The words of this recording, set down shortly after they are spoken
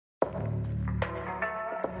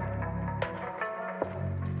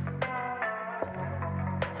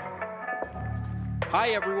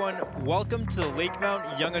Hi everyone, welcome to the Lake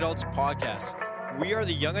Mount Young Adults Podcast. We are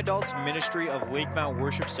the Young Adults Ministry of Lake Mount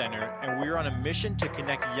Worship Center, and we are on a mission to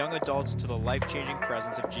connect young adults to the life-changing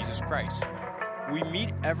presence of Jesus Christ. We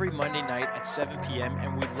meet every Monday night at 7 p.m.,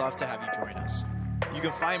 and we'd love to have you join us. You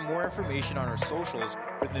can find more information on our socials,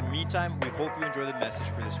 but in the meantime, we hope you enjoy the message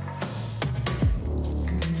for this week.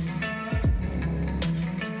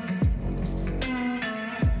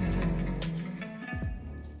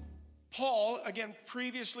 Paul, again,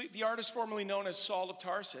 previously, the artist formerly known as Saul of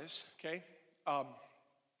Tarsus, okay?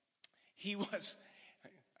 He was,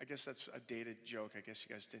 I guess that's a dated joke. I guess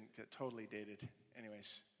you guys didn't get totally dated.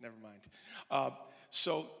 Anyways, never mind.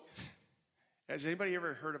 So, has anybody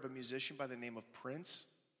ever heard of a musician by the name of Prince?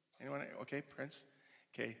 Anyone? Okay, Prince.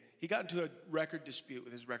 Okay, he got into a record dispute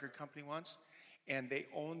with his record company once, and they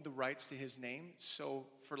owned the rights to his name. So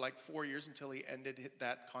for like 4 years until he ended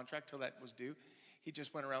that contract, till that was due, he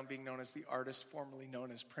just went around being known as the artist formerly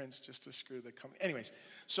known as Prince, just to screw the company. Anyways,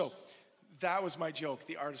 so that was my joke,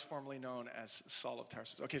 the artist formerly known as Saul of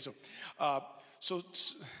Tarsus. Okay, so oh,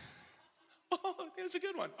 it's a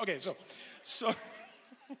good one. Okay, so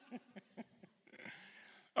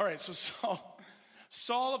all right, so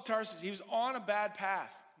Saul of Tarsus, he was on a bad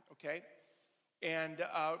path, okay? And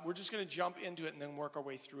we're just going to jump into it and then work our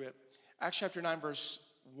way through it. Acts chapter 9, verse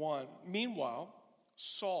 1. Meanwhile,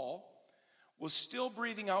 Saul was still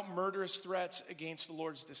breathing out murderous threats against the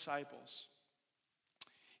Lord's disciples.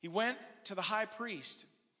 He went to the high priest,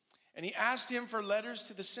 and he asked him for letters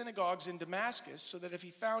to the synagogues in Damascus, so that if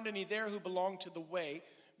he found any there who belonged to the way,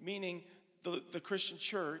 meaning the Christian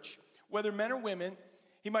church, whether men or women,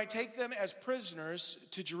 he might take them as prisoners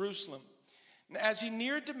to Jerusalem. And as he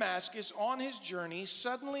neared Damascus on his journey,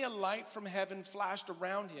 suddenly a light from heaven flashed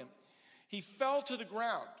around him. He fell to the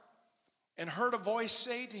ground and heard a voice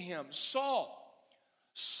say to him, "Saul,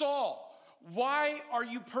 Saul, why are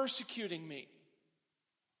you persecuting me?"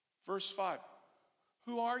 Verse 5,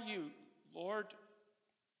 "Who are you, Lord?"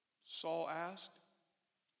 Saul asked.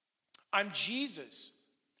 "I'm Jesus,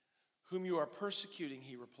 whom you are persecuting,"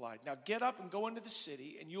 he replied. "Now get up and go into the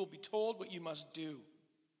city, and you will be told what you must do."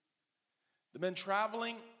 The men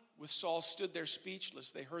traveling with Saul stood there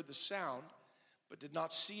speechless. They heard the sound, but did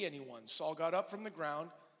not see anyone. Saul got up from the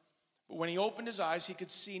ground, but when he opened his eyes, he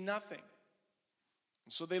could see nothing.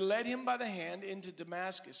 And so they led him by the hand into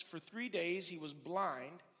Damascus. For 3 days he was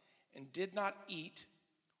blind and did not eat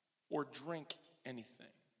or drink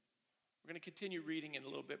anything. We're going to continue reading in a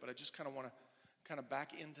little bit, but I just kind of want to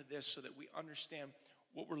back into this so that we understand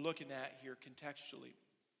what we're looking at here contextually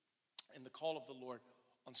in the call of the Lord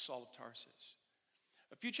on Saul of Tarsus.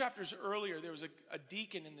 A few chapters earlier, there was a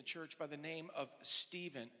deacon in the church by the name of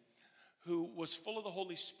Stephen, who was full of the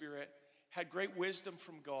Holy Spirit, had great wisdom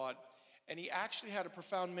from God, and he actually had a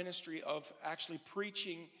profound ministry of actually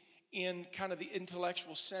preaching in kind of the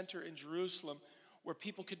intellectual center in Jerusalem, where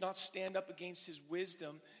people could not stand up against his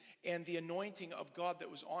wisdom and the anointing of God that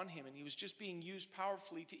was on him. And he was just being used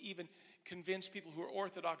powerfully to even convince people who were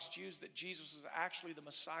Orthodox Jews that Jesus was actually the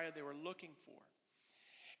Messiah they were looking for.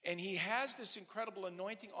 And he has this incredible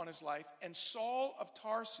anointing on his life, and Saul of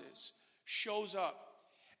Tarsus shows up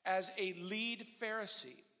as a lead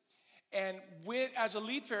Pharisee. And as a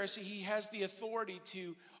lead Pharisee, he has the authority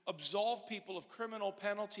to absolve people of criminal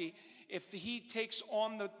penalty if he takes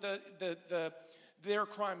on their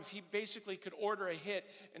crime. If he basically could order a hit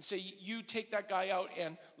and say, "You take that guy out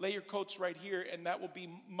and lay your coats right here, and that will be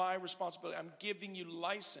my responsibility. I'm giving you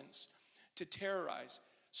license to terrorize."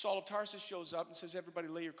 Saul of Tarsus shows up and says, "Everybody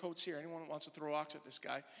lay your coats here. Anyone who wants to throw rocks at this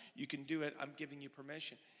guy, you can do it. I'm giving you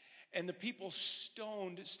permission." And the people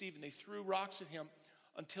stoned Stephen. They threw rocks at him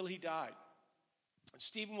until he died. And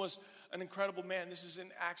Stephen was an incredible man. This is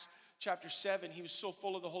in Acts chapter 7. He was so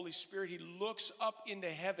full of the Holy Spirit. He looks up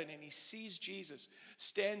into heaven and he sees Jesus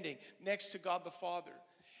standing next to God the Father.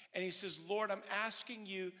 And he says, "Lord, I'm asking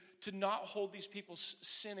you to not hold these people's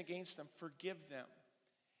sin against them. Forgive them."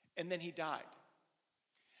 And then he died.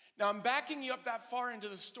 Now, I'm backing you up that far into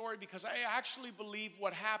the story because I actually believe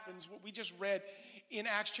what happens, what we just read in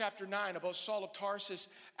Acts chapter 9 about Saul of Tarsus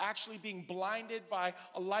actually being blinded by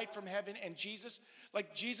a light from heaven, and Jesus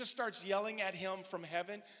starts yelling at him from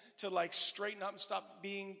heaven to straighten up and stop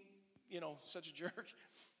being, such a jerk.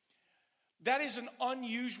 That is an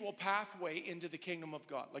unusual pathway into the kingdom of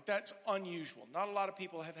God. That's unusual. Not a lot of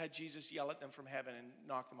people have had Jesus yell at them from heaven and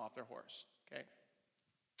knock them off their horse, okay?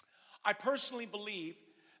 I personally believe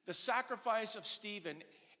the sacrifice of Stephen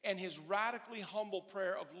and his radically humble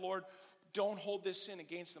prayer of, "Lord, don't hold this sin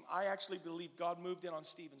against them." I actually believe God moved in on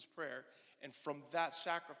Stephen's prayer, and from that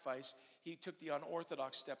sacrifice, he took the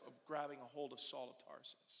unorthodox step of grabbing a hold of Saul of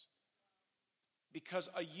Tarsus. because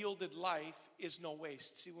a yielded life is no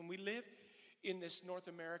waste. See, when we live in this North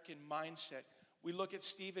American mindset, we look at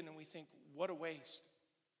Stephen and we think, what a waste.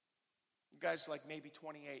 The guy's like maybe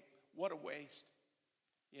 28. What a waste.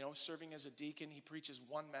 You know, serving as a deacon, he preaches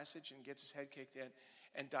one message and gets his head kicked in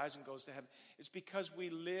and dies and goes to heaven. It's because we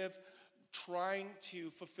live trying to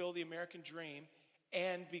fulfill the American dream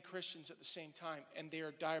and be Christians at the same time, and they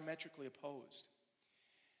are diametrically opposed.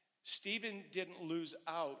 Stephen didn't lose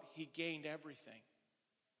out, he gained everything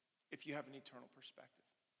if you have an eternal perspective.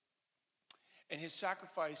 And his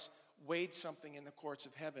sacrifice weighed something in the courts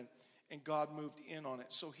of heaven, and God moved in on it.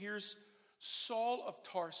 So here's Saul of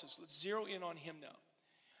Tarsus. Let's zero in on him now.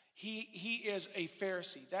 He is a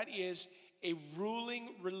Pharisee. That is a ruling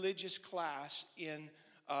religious class in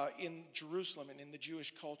Jerusalem and in the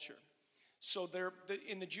Jewish culture. So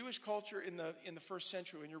in the Jewish culture in the first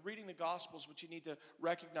century, when you're reading the Gospels, what you need to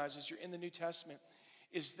recognize as you're in the New Testament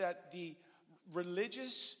is that the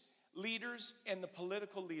religious leaders and the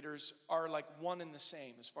political leaders are like one and the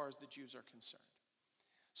same as far as the Jews are concerned.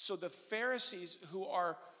 So the Pharisees, who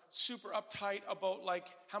are super uptight about like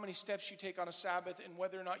how many steps you take on a Sabbath and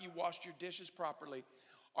whether or not you washed your dishes properly,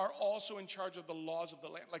 are also in charge of the laws of the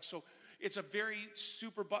land. Like, so it's a very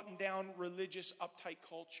super buttoned down religious uptight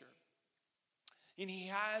culture. And he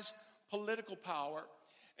has political power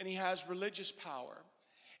and he has religious power.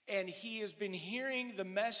 And he has been hearing the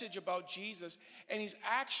message about Jesus, and he's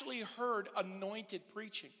actually heard anointed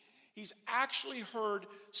preaching. He's actually heard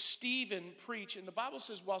Stephen preach. And the Bible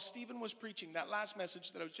says while Stephen was preaching, that last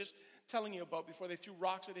message that I was just telling you about before they threw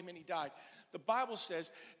rocks at him and he died, the Bible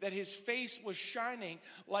says that his face was shining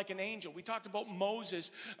like an angel. We talked about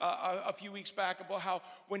Moses a few weeks back, about how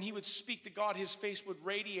when he would speak to God, his face would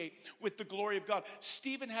radiate with the glory of God.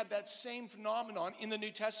 Stephen had that same phenomenon in the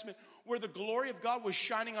New Testament where the glory of God was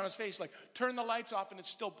shining on his face. Like, turn the lights off and it's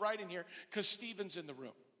still bright in here because Stephen's in the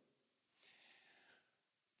room.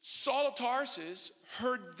 Saul of Tarsus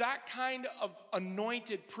heard that kind of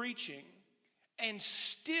anointed preaching and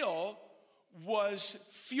still was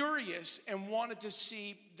furious and wanted to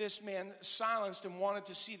see this man silenced and wanted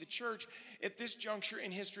to see the church at this juncture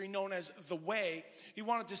in history known as the Way. He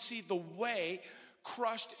wanted to see the Way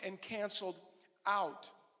crushed and canceled out.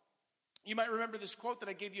 You might remember this quote that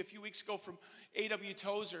I gave you a few weeks ago from A.W.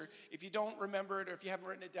 Tozer. If you don't remember it or if you haven't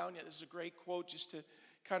written it down yet, this is a great quote just to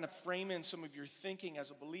kind of frame in some of your thinking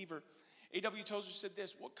as a believer. A.W. Tozer said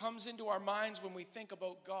this: what comes into our minds when we think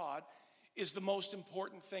about God is the most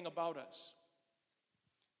important thing about us.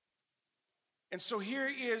 And so here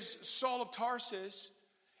is Saul of Tarsus,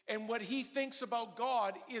 and what he thinks about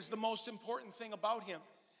God is the most important thing about him.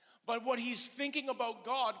 But what he's thinking about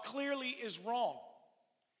God clearly is wrong.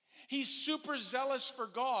 He's super zealous for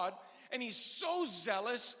God, and he's so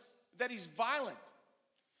zealous that he's violent.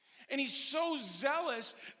 And he's so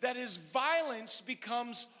zealous that his violence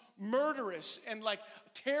becomes murderous and like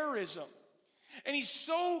terrorism. And he's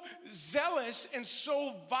so zealous and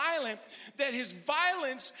so violent that his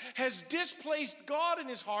violence has displaced God in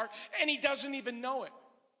his heart, and he doesn't even know it.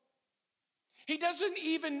 He doesn't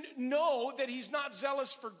even know that he's not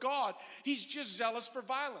zealous for God. He's just zealous for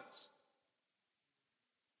violence.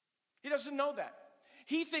 He doesn't know that.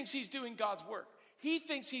 He thinks he's doing God's work. He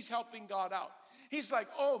thinks he's helping God out. He's like,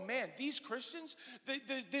 oh man, these Christians,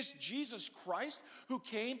 this Jesus Christ who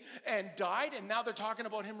came and died, and now they're talking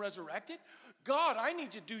about him resurrected. God, I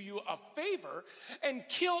need to do you a favor and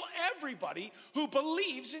kill everybody who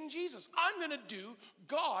believes in Jesus. I'm going to do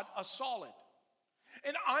God a solid.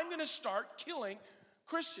 And I'm going to start killing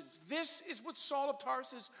Christians. This is what Saul of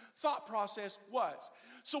Tarsus' thought process was.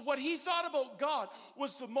 So what he thought about God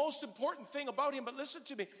was the most important thing about him. But listen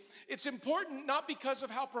to me. It's important not because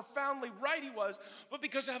of how profoundly right he was, but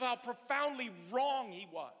because of how profoundly wrong he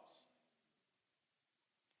was.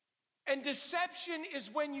 And deception is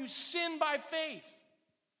when you sin by faith.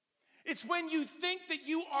 It's when you think that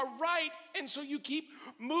you are right, and so you keep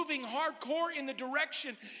moving hardcore in the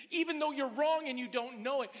direction, even though you're wrong and you don't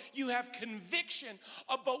know it. You have conviction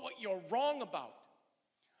about what you're wrong about.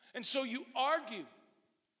 And so you argue.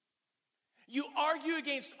 You argue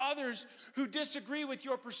against others who disagree with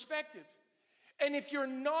your perspective. And if you're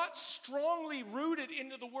not strongly rooted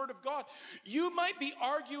into the Word of God, you might be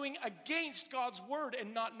arguing against God's Word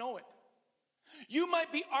and not know it. You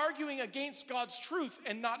might be arguing against God's truth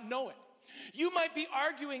and not know it. You might be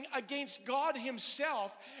arguing against God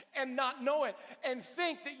himself and not know it and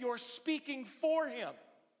think that you're speaking for him.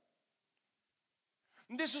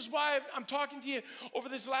 And this is why I'm talking to you over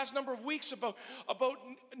this last number of weeks about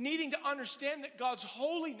needing to understand that God's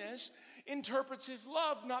holiness interprets his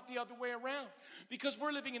love, not the other way around. Because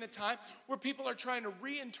we're living in a time where people are trying to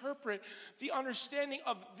reinterpret the understanding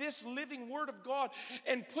of this living word of God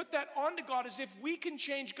and put that onto God as if we can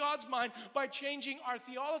change God's mind by changing our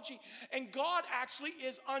theology. And God actually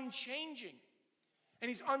is unchanging. And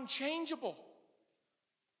he's unchangeable.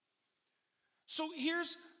 So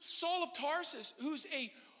here's Saul of Tarsus, who's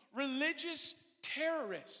a religious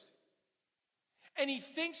terrorist. And he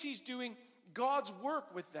thinks he's doing God's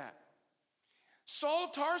work with that. Saul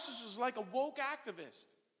of Tarsus was like a woke activist.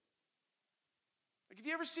 Like, have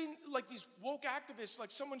you ever seen like these woke activists,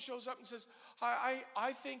 like someone shows up and says,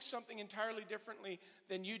 I think something entirely differently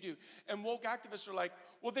than you do. And woke activists are like,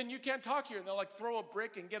 well, then you can't talk here. And they'll like throw a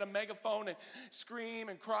brick and get a megaphone and scream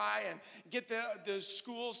and cry and get the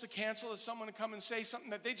schools to cancel someone to come and say something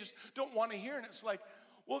that they just don't want to hear. And it's like,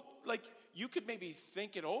 well, like, you could maybe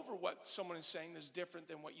think it over what someone is saying that's different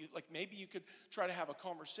than what you, like maybe you could try to have a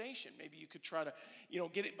conversation. Maybe you could try to,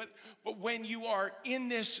 get it. But when you are in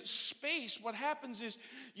this space, what happens is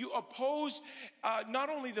you oppose not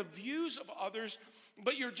only the views of others,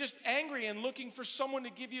 but you're just angry and looking for someone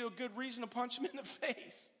to give you a good reason to punch them in the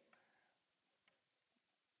face.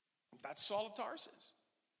 That's Saul of Tarsus.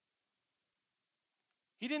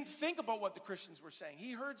 He didn't think about what the Christians were saying.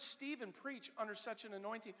 He heard Stephen preach under such an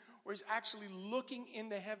anointing where he's actually looking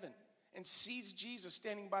into heaven and sees Jesus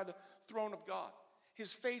standing by the throne of God.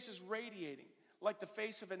 His face is radiating like the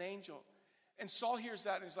face of an angel. And Saul hears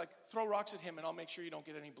that and he's like, throw rocks at him and I'll make sure you don't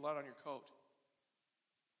get any blood on your coat.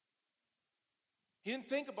 He didn't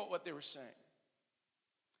think about what they were saying.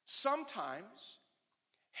 Sometimes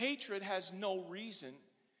hatred has no reason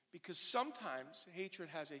because sometimes hatred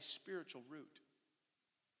has a spiritual root.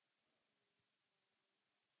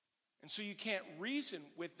 And so you can't reason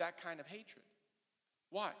with that kind of hatred.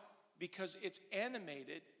 Why? Because it's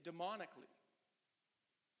animated demonically.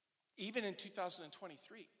 Even in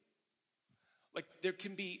 2023. Like there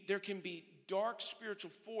can be dark spiritual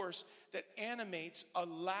force that animates a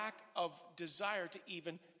lack of desire to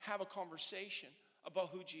even have a conversation about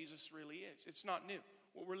who Jesus really is. It's not new.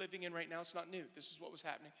 What we're living in right now, it's not new. This is what was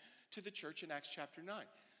happening to the church in Acts chapter 9.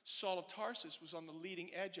 Saul of Tarsus was on the leading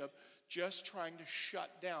edge of just trying to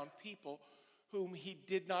shut down people whom he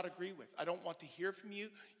did not agree with. I don't want to hear from you.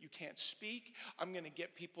 You can't speak. I'm going to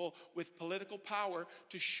get people with political power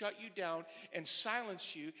to shut you down and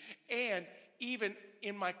silence you. And even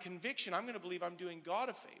in my conviction, I'm going to believe I'm doing God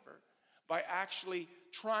a favor by actually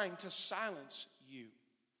trying to silence you.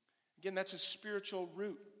 Again, that's a spiritual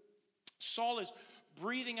root. Saul is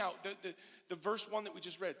breathing out, the verse 1 that we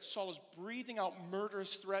just read, Saul is breathing out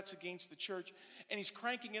murderous threats against the church, and he's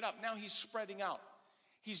cranking it up. Now he's spreading out.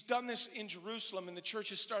 He's done this in Jerusalem, and the church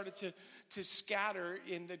has started to scatter.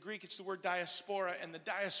 In the Greek, it's the word diaspora, and the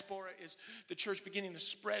diaspora is the church beginning to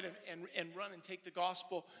spread and run and take the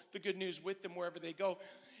gospel, the good news with them wherever they go.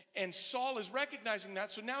 And Saul is recognizing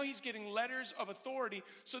that, so now he's getting letters of authority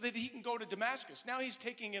so that he can go to Damascus. Now he's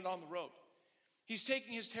taking it on the road. He's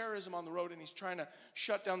taking his terrorism on the road, and he's trying to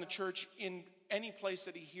shut down the church in any place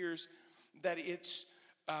that he hears that it's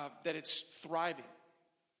thriving.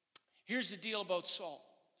 Here's the deal about Saul.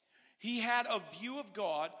 He had a view of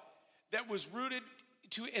God that was rooted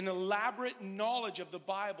to an elaborate knowledge of the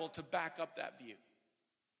Bible to back up that view.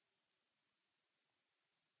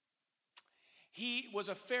 He was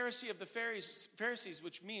a Pharisee of the Pharisees,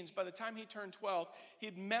 which means by the time he turned 12, he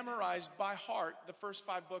had memorized by heart the first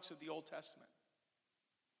 5 books of the Old Testament.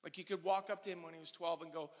 Like you could walk up to him when he was 12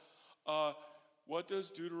 and go, what does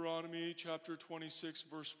Deuteronomy chapter 26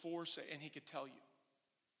 verse 4 say? And he could tell you.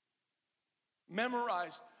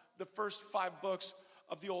 Memorized the first 5 books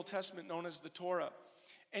of the Old Testament known as the Torah.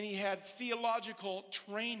 And he had theological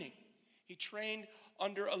training. He trained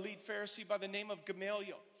under a lead Pharisee by the name of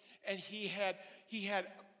Gamaliel. And he had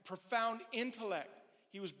profound intellect.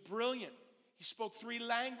 He was brilliant. He spoke 3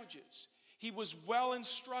 languages. He was well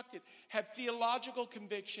instructed, had theological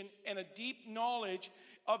conviction and a deep knowledge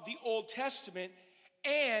of the Old Testament,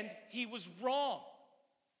 and he was wrong.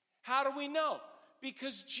 How do we know?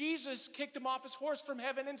 Because Jesus kicked him off his horse from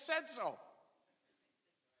heaven and said so.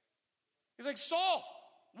 He's like, Saul,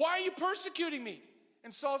 why are you persecuting me?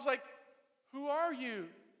 And Saul's like, who are you,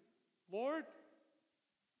 Lord?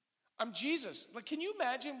 I'm Jesus. Like, can you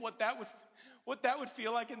imagine what that would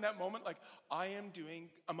feel like in that moment? Like,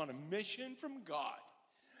 I'm on a mission from God.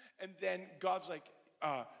 And then God's like,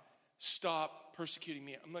 stop persecuting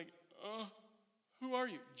me. I'm like, who are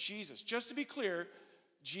you? Jesus. Just to be clear,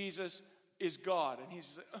 Jesus is God. And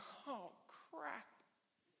he's like, oh, crap.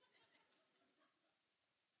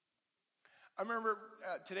 I remember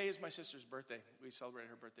today is my sister's birthday. We celebrated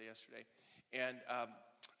her birthday yesterday. And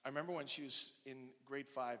I remember when she was in grade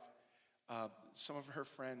 5, some of her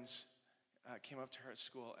friends came up to her at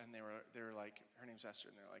school, and they were like, her name's Esther,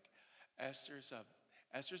 and they're like,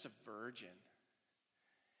 Esther's a virgin.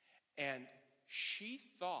 And she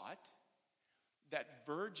thought that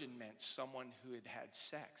virgin meant someone who had had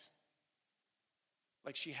sex.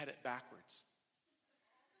 Like she had it backwards.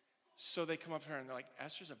 So they come up to her and they're like,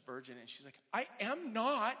 Esther's a virgin. And she's like, I am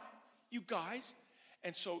not, you guys.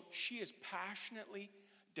 And so she is passionately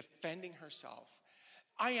defending herself.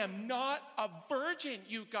 I am not a virgin,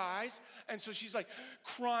 you guys. And so she's like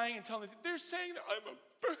crying and telling them, they're saying that I'm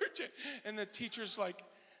a virgin. And the teacher's like,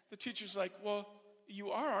 well, you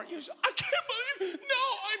are, aren't you? She's like, I can't believe it.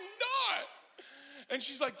 No, I'm not. And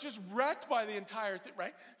she's like just wrecked by the entire thing,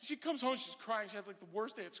 right? She comes home, she's crying. She has like the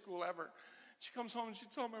worst day at school ever. She comes home and she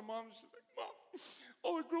tells my mom, she's like, Mom,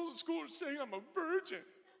 all the girls at school are saying I'm a virgin.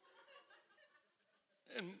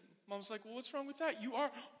 And Mom's like, well, what's wrong with that? You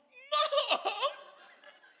are, Mom!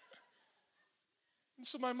 And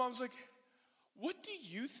so my mom's like, what do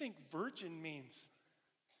you think virgin means?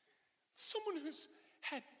 Someone who's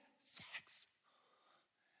had sex.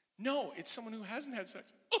 No, it's someone who hasn't had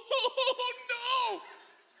sex. Oh, no!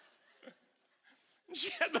 And she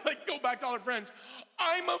had to like go back to all her friends.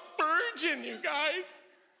 I'm a virgin, you guys.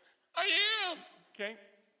 I am. Okay?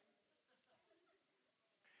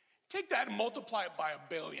 Take that and multiply it by 1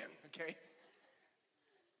 billion, okay?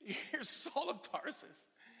 Here's Saul of Tarsus.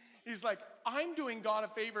 He's like, I'm doing God a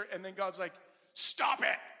favor, and then God's like, stop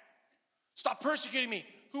it. Stop persecuting me.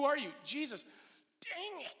 Who are you? Jesus.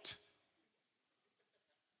 Dang it.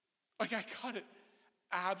 Like I got it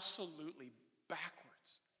absolutely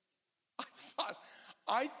backwards.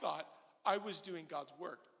 I thought I was doing God's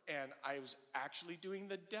work, and I was actually doing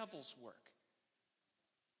the devil's work.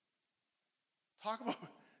 Talk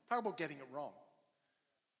about getting it wrong,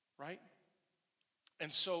 right?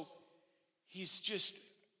 And so he's just,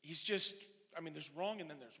 I mean, there's wrong and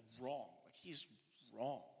then there's wrong. Like he's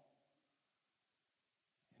wrong.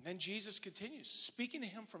 And then Jesus continues, speaking to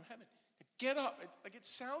him from heaven. Get up. Like it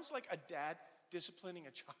sounds like a dad disciplining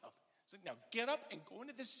a child. It's like, now get up and go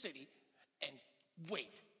into this city and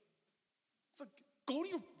wait. It's like, go to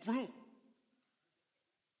your room.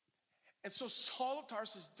 And so Saul of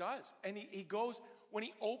Tarsus does. And he goes, when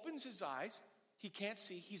he opens his eyes, he can't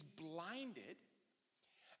see. He's blinded.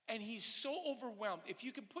 And he's so overwhelmed. If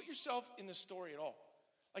you can put yourself in the story at all.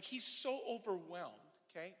 Like he's so overwhelmed,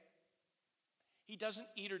 okay? He doesn't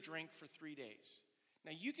eat or drink for 3 days.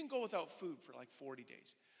 Now you can go without food for like 40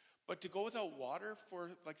 days. But to go without water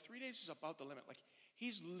for like 3 days is about the limit. Like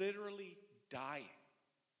he's literally dying.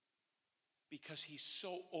 Because he's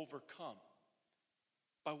so overcome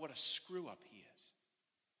by what a screw up he is.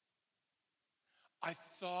 I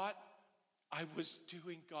thought I was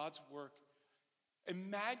doing God's work.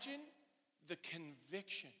 Imagine the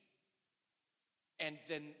conviction and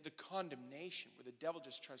then the condemnation where the devil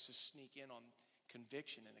just tries to sneak in on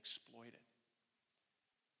conviction and exploit it.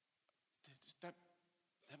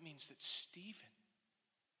 That means that Stephen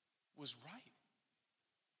was right.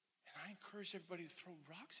 And I encouraged everybody to throw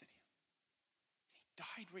rocks at him. He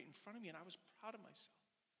died right in front of me, and I was proud of myself.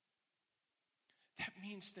 That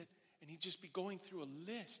means that, and he'd just be going through a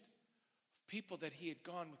list of people that he had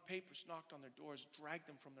gone with papers, knocked on their doors, dragged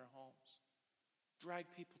them from their homes,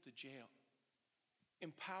 dragged people to jail,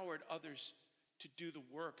 empowered others to do the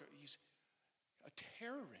work. He's a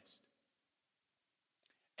terrorist.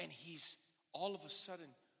 And he's all of a sudden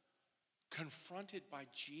confronted by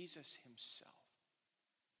Jesus himself.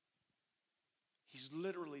 He's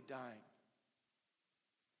literally dying.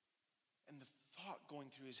 And the thought going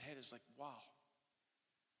through his head is like, wow,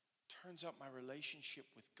 turns out my relationship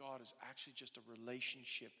with God is actually just a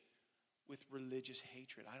relationship with religious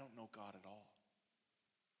hatred. I don't know God at all.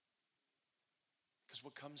 Because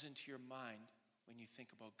what comes into your mind when you think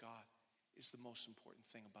about God is the most important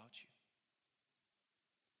thing about you.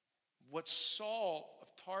 What Saul of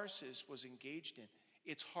Tarsus was engaged in,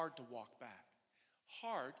 it's hard to walk back.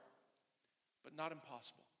 Hard, but not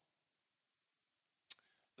impossible.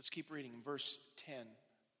 Let's keep reading in verse 10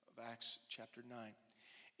 of Acts chapter 9.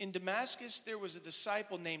 In Damascus, there was a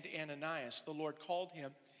disciple named Ananias. The Lord called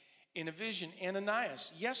him in a vision.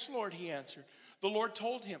 Ananias, yes, Lord, he answered. The Lord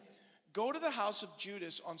told him, go to the house of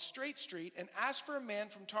Judas on Straight Street and ask for a man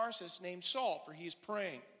from Tarsus named Saul, for he is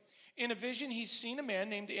praying. In a vision, he's seen a man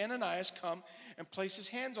named Ananias come and place his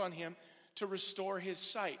hands on him to restore his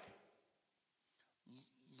sight.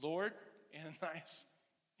 Lord, Ananias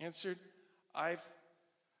answered, I've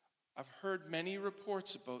heard many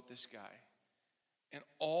reports about this guy and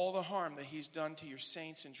all the harm that he's done to your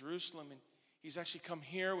saints in Jerusalem, and He's actually come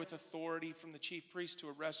here with authority from the chief priest to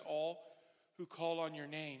arrest all who call on your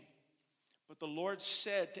name. But the Lord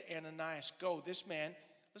said to Ananias, go, this man,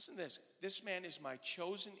 listen to this man is my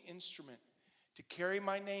chosen instrument to carry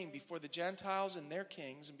my name before the Gentiles and their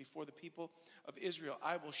kings and before the people of Israel.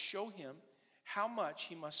 I will show him how much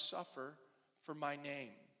he must suffer for my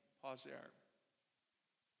name. Pause there.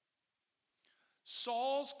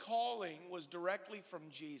 Saul's calling was directly from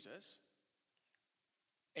Jesus,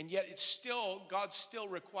 and yet God still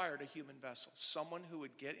required a human vessel, someone who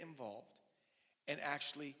would get involved and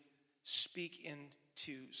actually speak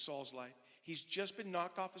into Saul's life. He's just been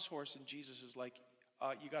knocked off his horse, and Jesus is like,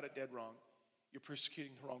 you got it dead wrong. You're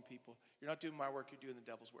persecuting the wrong people. You're not doing my work, you're doing the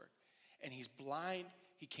devil's work. And he's blind,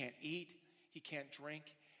 he can't eat, he can't drink,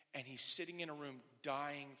 and he's sitting in a room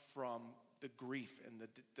dying from the grief and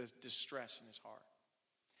the distress in his heart.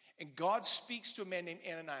 And God speaks to a man named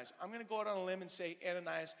Ananias. I'm going to go out on a limb and say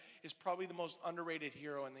Ananias is probably the most underrated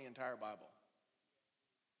hero in the entire Bible.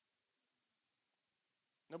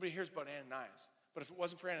 Nobody hears about Ananias. But if it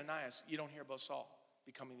wasn't for Ananias, you don't hear about Saul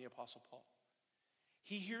becoming the Apostle Paul.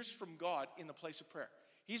 He hears from God in the place of prayer.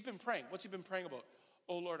 He's been praying. What's he been praying about?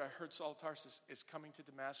 Oh Lord, I heard Saul of Tarsus is coming to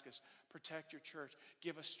Damascus. Protect your church.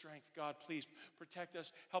 Give us strength. God, please protect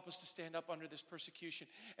us. Help us to stand up under this persecution.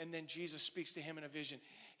 And then Jesus speaks to him in a vision.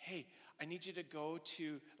 Hey, I need you to go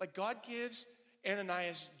to, like God gives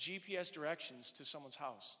Ananias GPS directions to someone's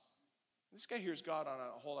house. This guy hears God on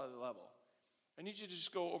a whole other level. I need you to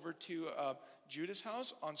just go over to Judah's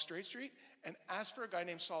house on Straight Street and ask for a guy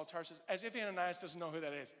named Saul of Tarsus, as if Ananias doesn't know who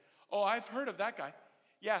that is. Oh, I've heard of that guy.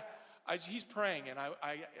 Yeah, he's praying, and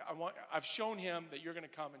I've shown him that you're going to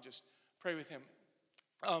come and just pray with him.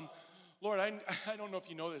 Lord, I don't know if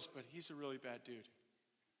you know this, but he's a really bad dude.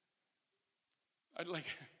 I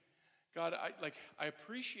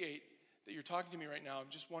appreciate that you're talking to me right now. I'm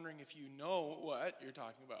just wondering if you know what you're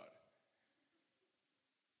talking about.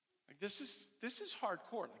 Like this is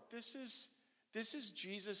hardcore. Like this is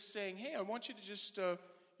Jesus saying, "Hey, I want you to just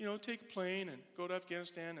take a plane and go to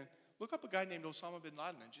Afghanistan and look up a guy named Osama bin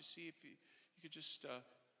Laden and just see if you could just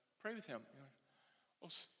pray with him." You're like,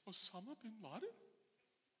 Osama bin Laden?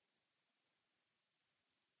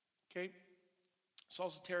 Okay,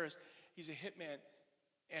 Saul's a terrorist. He's a hitman,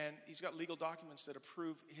 and he's got legal documents that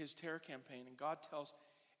approve his terror campaign. And God tells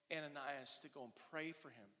Ananias to go and pray for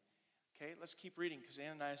him. Okay, let's keep reading because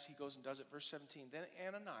Ananias, he goes and does it. Verse 17, then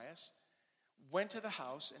Ananias went to the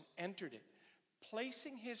house and entered it.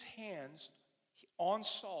 Placing his hands on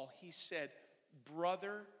Saul, he said,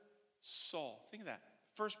 "Brother Saul." Think of that.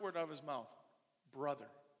 First word out of his mouth,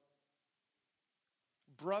 brother.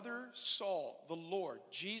 Brother Saul, the Lord,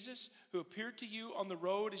 Jesus, who appeared to you on the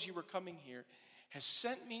road as you were coming here, has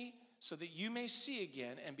sent me so that you may see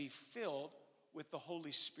again and be filled with the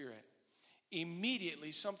Holy Spirit.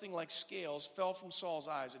 Immediately, something like scales fell from Saul's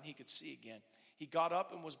eyes and he could see again. He got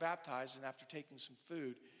up and was baptized, and after taking some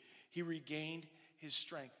food, he regained his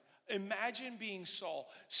strength. Imagine being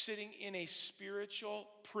Saul, sitting in a spiritual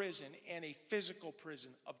prison and a physical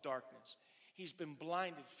prison of darkness. He's been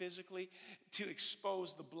blinded physically to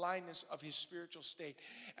expose the blindness of his spiritual state.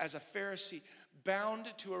 As a Pharisee,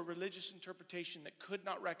 bound to a religious interpretation that could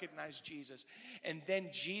not recognize Jesus. And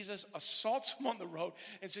then Jesus assaults him on the road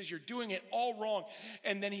and says, "You're doing it all wrong."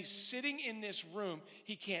 And then he's sitting in this room.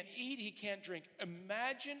 He can't eat, he can't drink.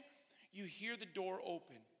 Imagine you hear the door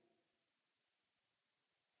open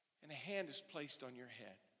and a hand is placed on your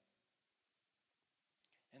head.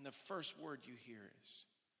 And the first word you hear is,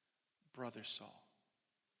 "Brother Saul,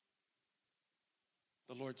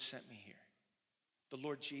 the Lord sent me here." The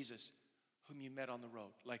Lord Jesus, whom you met on the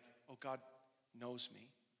road. Like, oh, God knows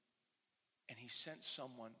me. And he sent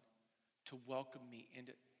someone to welcome me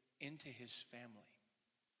into his family.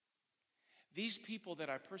 These people that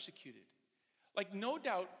I persecuted, like no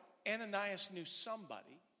doubt Ananias knew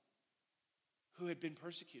somebody who had been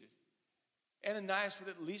persecuted. Ananias would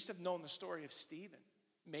at least have known the story of Stephen.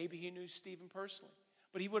 Maybe he knew Stephen personally.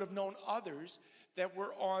 But he would have known others that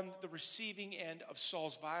were on the receiving end of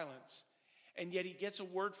Saul's violence. And yet he gets a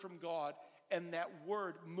word from God, and that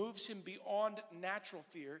word moves him beyond natural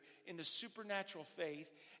fear into supernatural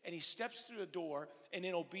faith. And he steps through the door and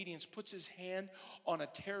in obedience puts his hand on a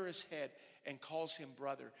terrorist's head and calls him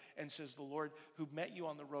brother and says, "The Lord who met you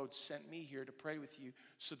on the road sent me here to pray with you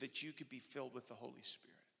so that you could be filled with the Holy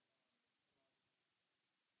Spirit."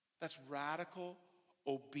 That's radical,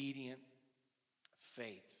 obedient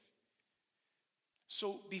faith.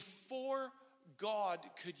 So before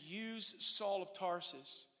God could use Saul of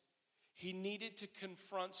Tarsus, he needed to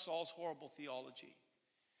confront Saul's horrible theology.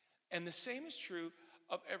 And the same is true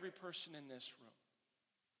of every person in this room.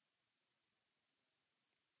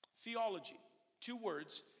 Theology, two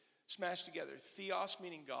words smashed together. Theos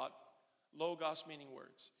meaning God, logos meaning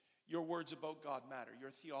words. Your words about God matter.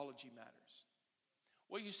 Your theology matters.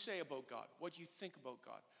 What you say about God, what you think about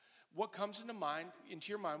God. What comes into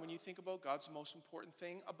your mind when you think about God's the most important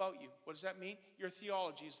thing about you. What does that mean? Your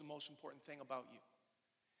theology is the most important thing about you.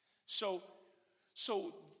 So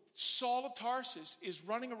Saul of Tarsus is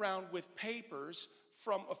running around with papers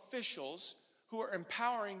from officials who are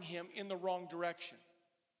empowering him in the wrong direction.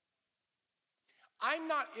 I'm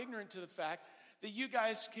not ignorant to the fact that you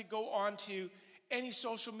guys could go onto any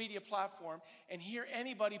social media platform and hear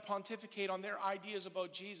anybody pontificate on their ideas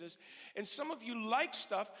about Jesus. And some of you like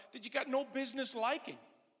stuff that you got no business liking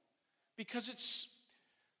because it's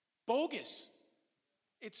bogus.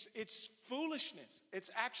 It's foolishness.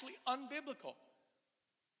 It's actually unbiblical.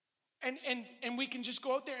 And we can just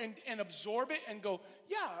go out there and absorb it and go,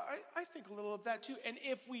 yeah, I think a little of that too. And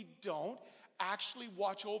if we don't actually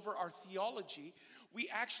watch over our theology, we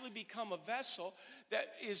actually become a vessel that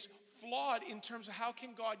is flawed in terms of how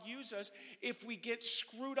can God use us if we get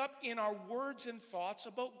screwed up in our words and thoughts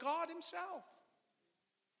about God himself.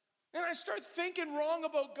 And I start thinking wrong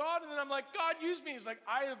about God, and then I'm like, God, use me. He's like,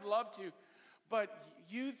 I'd love to, but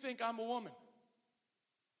you think I'm a woman.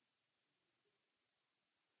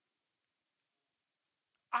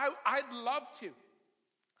 I'd love to,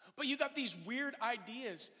 but you got these weird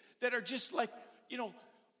ideas that are just like,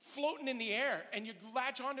 floating in the air, and you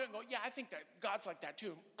latch onto it and go, yeah, I think that God's like that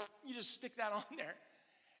too. You just stick that on there.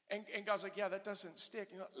 And God's like, yeah, that doesn't stick.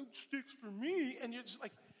 And you're like, it sticks for me. And you're just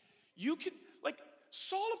like,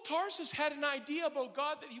 Saul of Tarsus had an idea about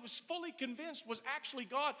God that he was fully convinced was actually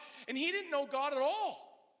God. And he didn't know God at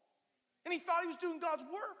all. And he thought he was doing God's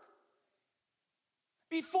work.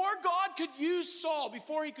 Before God could use Saul,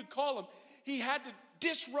 before he could call him, he had to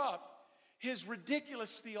disrupt his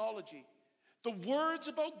ridiculous theology. The words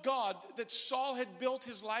about God that Saul had built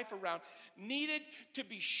his life around needed to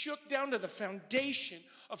be shook down to the foundation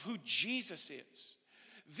of who Jesus is.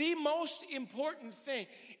 The most important thing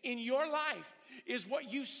in your life is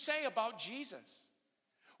what you say about Jesus.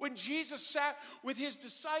 When Jesus sat with his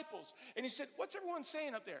disciples and he said, what's everyone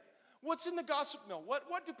saying up there? What's in the gossip mill?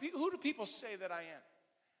 Who do people say that I am?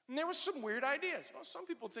 And there was some weird ideas. Well, some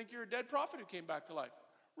people think you're a dead prophet who came back to life.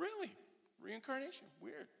 Really? Reincarnation?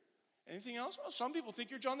 Weird. Anything else? Well, some people think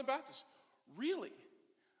you're John the Baptist. Really?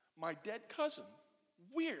 My dead cousin?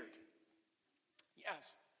 Weird.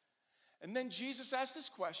 Yes. And then Jesus asked this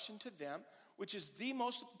question to them, which is the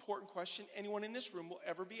most important question anyone in this room will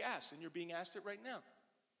ever be asked, and you're being asked it right now.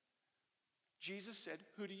 Jesus said,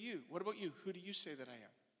 what about you? Who do you say that I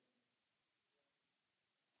am?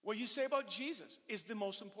 What you say about Jesus is the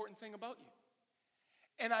most important thing about you.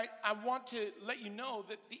 And I want to let you know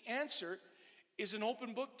that the answer is an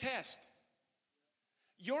open book test.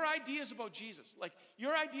 Your ideas about Jesus,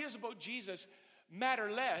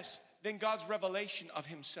 matter less than God's revelation of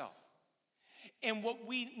himself. And what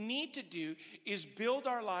we need to do is build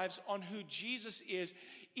our lives on who Jesus is,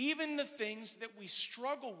 even the things that we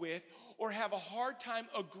struggle with or have a hard time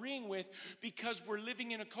agreeing with because we're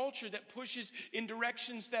living in a culture that pushes in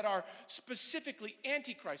directions that are specifically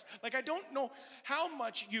antichrist. Like, I don't know how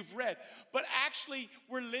much you've read, but actually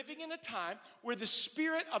we're living in a time where the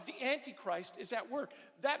spirit of the antichrist is at work.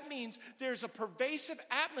 That means there's a pervasive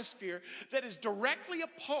atmosphere that is directly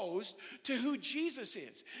opposed to who Jesus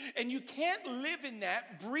is. And you can't live in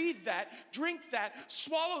that, breathe that, drink that,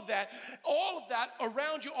 swallow that, all of that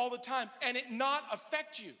around you all the time and it not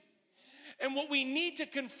affect you. And what we need to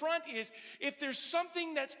confront is, if there's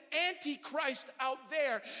something that's antichrist out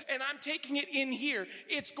there and I'm taking it in here,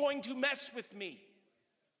 it's going to mess with me.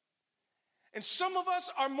 And some of us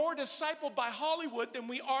are more discipled by Hollywood than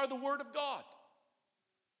we are the Word of God.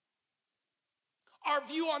 Our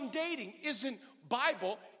view on dating isn't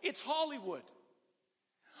Bible, it's Hollywood.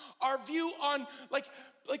 Our view on,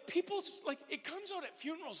 people's, it comes out at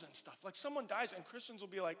funerals and stuff. Like, someone dies and Christians will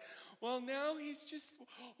be like, well, now he's just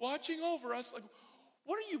watching over us. Like,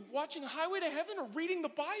 what are you watching, Highway to Heaven or reading the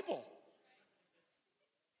Bible?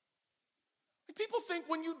 Like, people think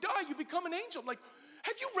when you die, you become an angel. Like,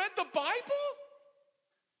 have you read the Bible?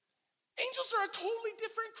 Angels are a totally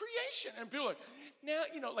different creation. And people are like, now,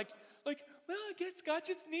 well, I guess God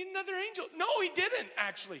just needed another angel. No, he didn't,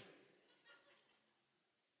 actually.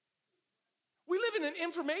 We live in an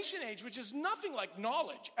information age which is nothing like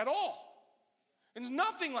knowledge at all. It's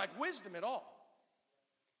nothing like wisdom at all.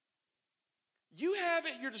 You have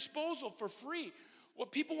at your disposal for free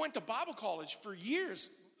what people went to Bible college for years,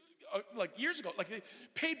 years ago. Like, they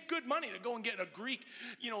paid good money to go and get a Greek,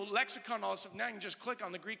 lexicon, all this stuff. Now you can just click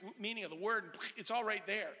on the Greek meaning of the word and it's all right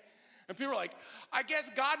there. And people are like, I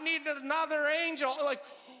guess God needed another angel. Like,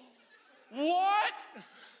 what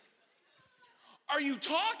are you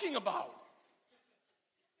talking about?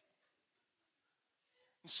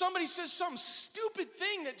 And somebody says some stupid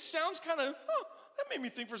thing that sounds kind of, that made me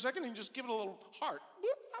think for a second, and just give it a little heart.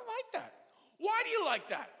 I like that. Why do you like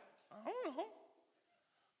that? I don't know.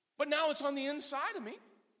 But now it's on the inside of me.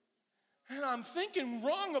 And I'm thinking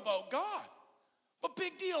wrong about God. But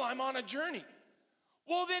big deal, I'm on a journey.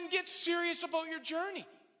 Well, then get serious about your journey.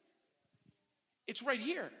 It's right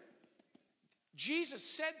here. Jesus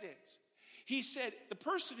said this. He said, the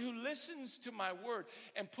person who listens to my word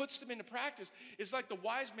and puts them into practice is like the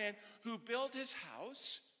wise man who built his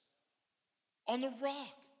house on the rock.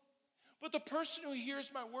 But the person who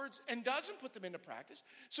hears my words and doesn't put them into practice,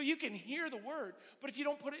 so you can hear the word, but if you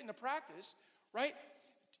don't put it into practice, right?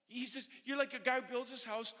 He says, you're like a guy who builds his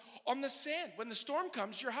house on the sand. When the storm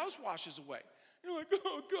comes, your house washes away. You're like,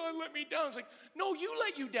 oh, God, let me down. It's like, no, you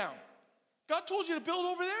let you down. God told you to build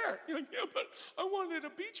over there. You're like, yeah, but I wanted a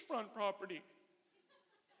beachfront property.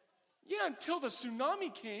 Yeah, until the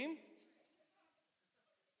tsunami came.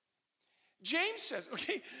 James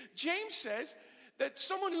says that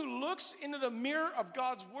someone who looks into the mirror of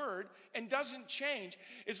God's word and doesn't change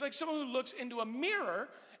is like someone who looks into a mirror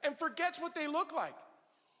and forgets what they look like.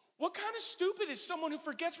 What kind of stupid is someone who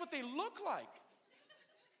forgets what they look like?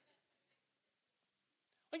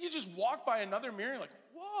 Like you just walk by another mirror and you're like,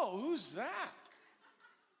 whoa, who's that?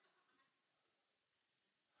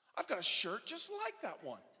 I've got a shirt just like that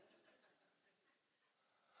one.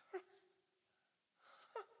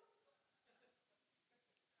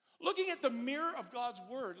 Looking at the mirror of God's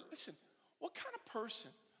word, listen, what kind of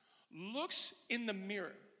person looks in the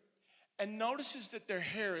mirror and notices that their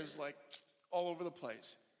hair is like all over the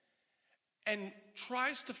place and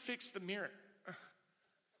tries to fix the mirror?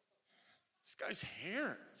 This guy's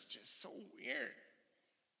hair is just so weird.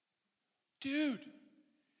 Dude,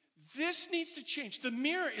 this needs to change. The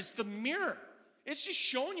mirror is the mirror. It's just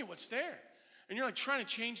showing you what's there. And you're like trying to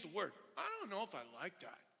change the word. I don't know if I like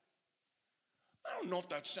that. I don't know if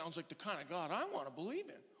that sounds like the kind of God I want to believe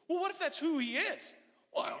in. Well, what if that's who he is?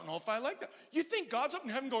 Well, I don't know if I like that. You think God's up in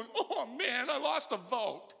heaven going, oh man, I lost a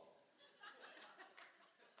vote.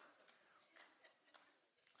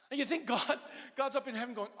 And you think God's up in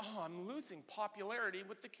heaven going, oh, I'm losing popularity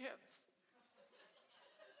with the kids.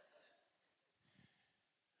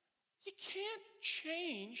 You can't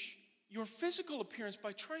change your physical appearance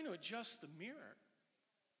by trying to adjust the mirror.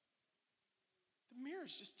 The mirror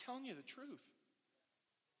is just telling you the truth.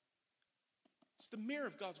 It's the mirror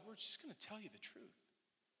of God's word. It's just going to tell you the truth.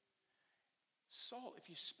 Saul, if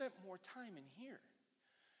you spent more time in here,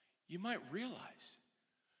 you might realize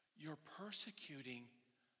you're persecuting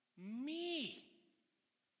me.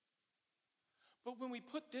 But when we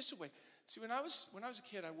put this away, see, when I was a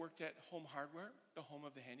kid, I worked at Home Hardware, the home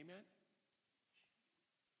of the handyman.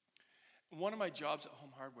 And one of my jobs at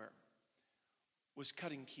Home Hardware was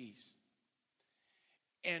cutting keys.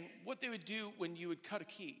 And what they would do when you would cut a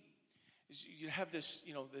key is you have this,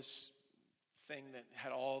 this thing that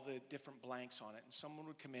had all the different blanks on it. And someone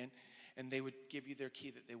would come in and they would give you their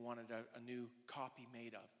key that they wanted a new copy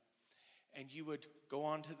made of. And you would go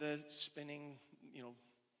onto the spinning,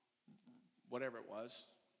 whatever it was,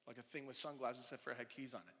 like a thing with sunglasses except for it had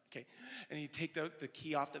keys on it, okay? And you take the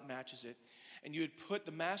key off that matches it, and you would put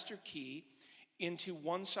the master key into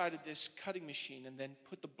one side of this cutting machine and then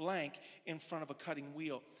put the blank in front of a cutting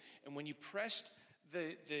wheel. And when you pressed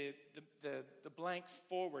the blank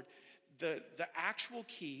forward, the actual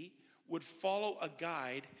key would follow a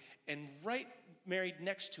guide, and right married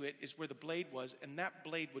next to it is where the blade was, and that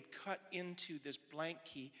blade would cut into this blank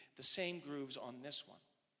key the same grooves on this one.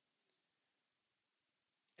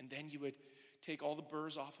 And then you would take all the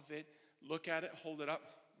burrs off of it, look at it, hold it up,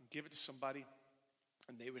 and give it to somebody,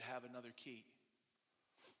 and they would have another key.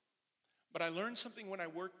 But I learned something when I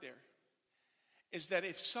worked there, is that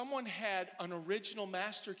if someone had an original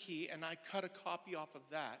master key and I cut a copy off of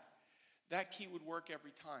that, that key would work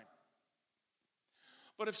every time.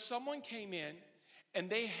 But if someone came in and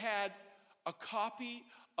they had a copy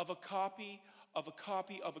of a copy of a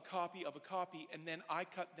copy of a copy of a copy, and then I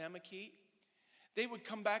cut them a key, they would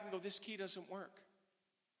come back and go, this key doesn't work.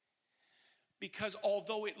 Because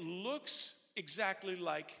although it looks exactly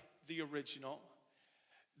like the original,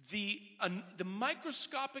 the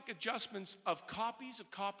microscopic adjustments of copies of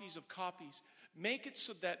copies of copies make it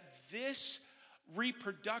so that this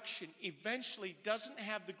reproduction eventually doesn't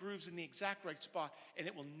have the grooves in the exact right spot, and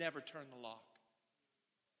it will never turn the lock.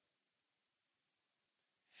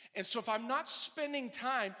 And so if I'm not spending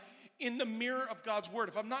time in the mirror of God's word,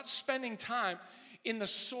 if I'm not spending time in the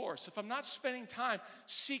source, if I'm not spending time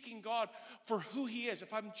seeking God for who he is,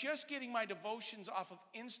 if I'm just getting my devotions off of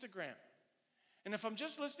Instagram, and if I'm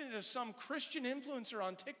just listening to some Christian influencer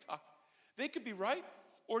on TikTok, they could be right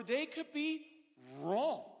or they could be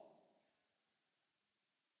wrong.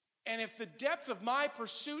 And if the depth of my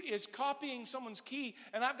pursuit is copying someone's key,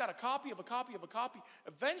 and I've got a copy of a copy of a copy,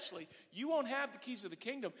 eventually you won't have the keys of the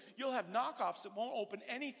kingdom. You'll have knockoffs that won't open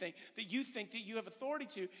anything that you think that you have authority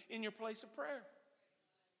to in your place of prayer.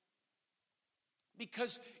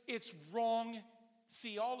 Because it's wrong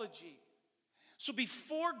theology. So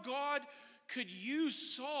before God could use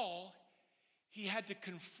Saul, he had to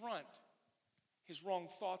confront his wrong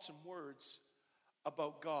thoughts and words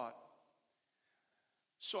about God.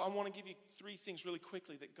 So I want to give you 3 things really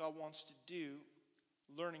quickly that God wants to do,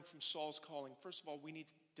 learning from Saul's calling. First of all, we need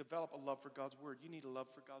to develop a love for God's word. You need a love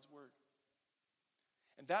for God's word.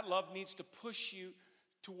 And that love needs to push you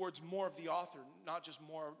towards more of the author, not just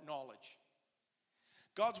more knowledge.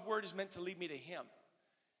 God's word is meant to lead me to him,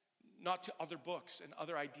 not to other books and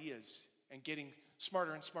other ideas and getting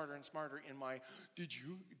smarter and smarter and smarter in my, did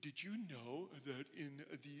you know that in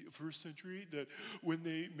the first century that when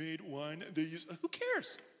they made wine, they used, who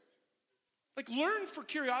cares? Like, learn for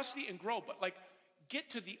curiosity and grow, but like,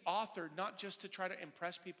 get to the author, not just to try to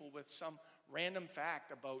impress people with some random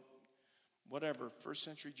fact about whatever, first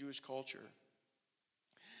century Jewish culture.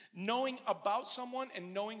 Knowing about someone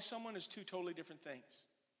and knowing someone is 2 totally different things.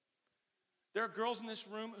 There are girls in this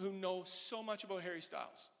room who know so much about Harry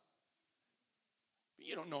Styles. But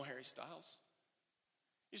you don't know Harry Styles.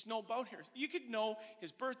 You just know about Harry. You could know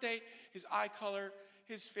his birthday, his eye color,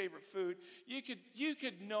 his favorite food. You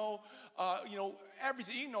could know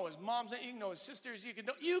everything. You can know his mom's name, you can know his sisters, you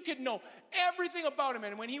could know everything about him.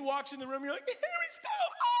 And when he walks in the room, you're like, Harry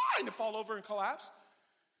Styles, and to fall over and collapse.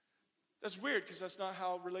 That's weird because that's not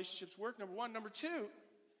how relationships work, number 1. Number 2,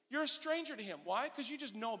 you're a stranger to him. Why? Because you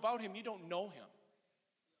just know about him. You don't know him.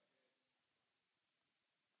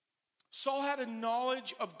 Saul had a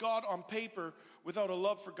knowledge of God on paper without a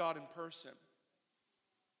love for God in person.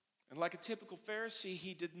 And like a typical Pharisee,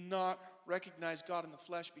 he did not recognize God in the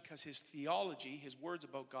flesh because his theology, his words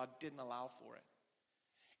about God, didn't allow for it.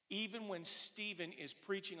 Even when Stephen is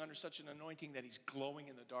preaching under such an anointing that he's glowing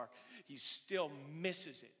in the dark, he still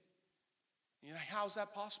misses it. And you're like, how's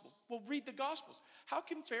that possible? Well, read the Gospels. How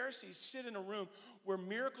can Pharisees sit in a room where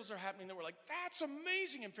miracles are happening that we're like, that's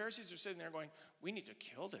amazing, and Pharisees are sitting there going, we need to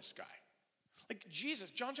kill this guy. Like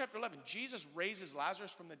Jesus, John chapter 11, Jesus raises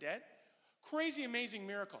Lazarus from the dead. Crazy, amazing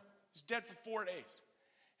miracle. He's dead for 4 days.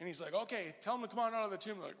 And he's like, okay, tell him to come on out of the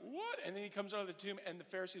tomb. They're like, what? And then he comes out of the tomb, and the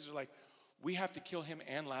Pharisees are like, we have to kill him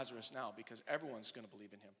and Lazarus now because everyone's going to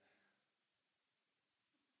believe in him.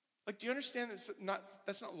 Like, do you understand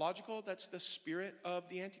that's not logical? That's the spirit of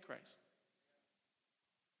the Antichrist.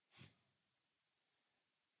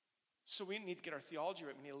 So we need to get our theology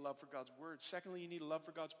right. We need a love for God's word. Secondly, you need a love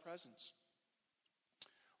for God's presence.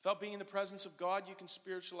 Without being in the presence of God, you can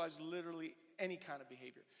spiritualize literally any kind of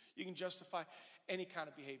behavior. You can justify any kind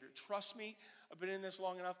of behavior. Trust me, I've been in this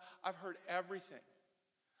long enough. I've heard everything.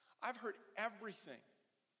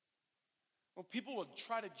 Well, people will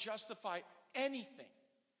try to justify anything.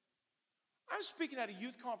 I was speaking at a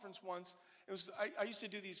youth conference once. I used to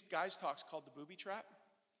do these guys' talks called the Booby Trap.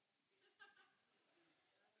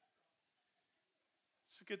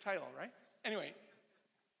 It's a good title, right? Anyway.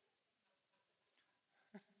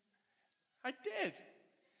 I did.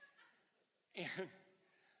 And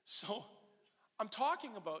so I'm talking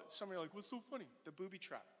about, somebody like, what's so funny? The booby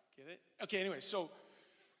trap. Get it? Okay, anyway, so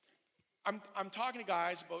I'm talking to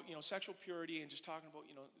guys about, sexual purity and just talking about,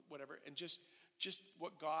 whatever, and just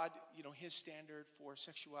what God, his standard for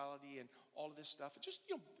sexuality and all of this stuff. And just,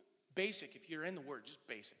 basic, if you're in the word, just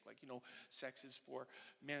basic. Like, sex is for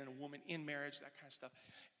man and a woman in marriage, that kind of stuff.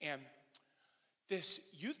 And this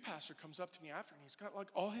youth pastor comes up to me after, and he's got like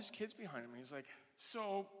all his kids behind him. He's like,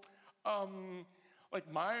 so,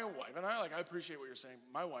 like my wife and I appreciate what you're saying.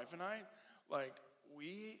 My wife and I, like,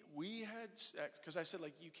 we had sex, because I said,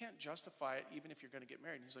 like, you can't justify it even if you're going to get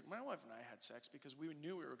married. And he's like, my wife and I had sex because we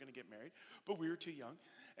knew we were going to get married, but we were too young.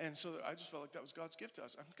 And so I just felt like that was God's gift to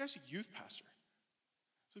us. I'm like, a youth pastor.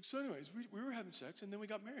 So anyways, we were having sex, and then we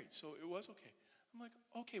got married, so it was okay. I'm like,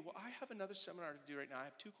 okay, well, I have another seminar to do right now. I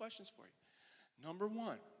have 2 questions for you. Number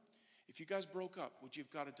 1, if you guys broke up, would you have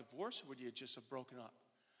got a divorce or would you just have broken up?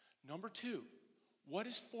 Number 2, what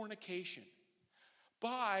is fornication?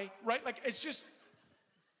 Right? Like, it's just,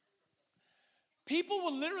 people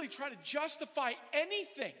will literally try to justify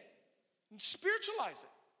anything and spiritualize it.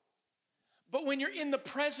 But when you're in the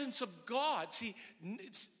presence of God, see,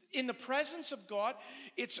 it's in the presence of God,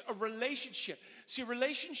 it's a relationship. See,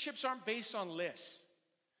 relationships aren't based on lists.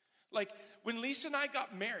 Like, when Lisa and I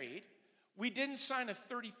got married, we didn't sign a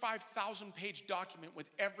 35,000-page document with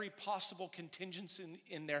every possible contingency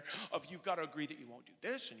in there of you've got to agree that you won't do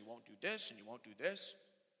this, and you won't do this, and you won't do this.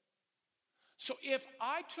 So if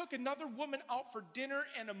I took another woman out for dinner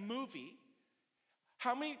and a movie,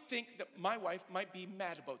 how many think that my wife might be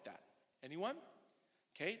mad about that? Anyone?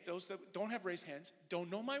 Okay, those that don't have raised hands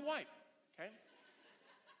don't know my wife, okay?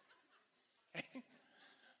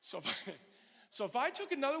 So if I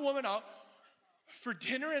took another woman out for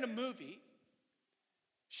dinner and a movie,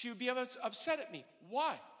 she would be upset at me.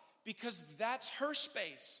 Why? Because that's her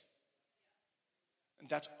space. And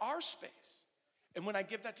that's our space. And when I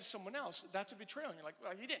give that to someone else, that's a betrayal. And you're like,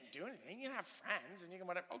 well, you didn't do anything. You can have friends and you can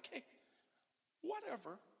whatever. Okay,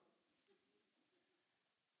 whatever.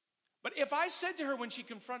 But if I said to her when she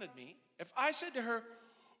confronted me, if I said to her,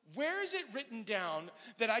 where is it written down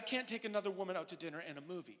that I can't take another woman out to dinner and a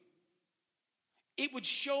movie? It would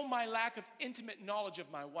show my lack of intimate knowledge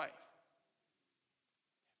of my wife.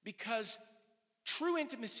 Because true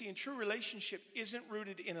intimacy and true relationship isn't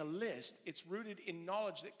rooted in a list. It's rooted in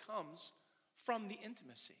knowledge that comes from the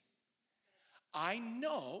intimacy. I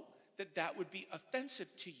know that that would be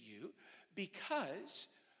offensive to you because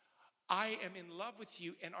I am in love with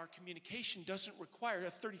you and our communication doesn't require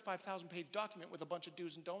a 35,000-page document with a bunch of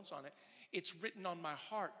do's and don'ts on it. It's written on my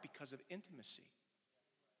heart because of intimacy.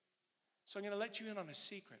 So I'm going to let you in on a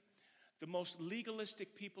secret. The most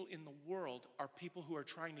legalistic people in the world are people who are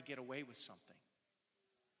trying to get away with something.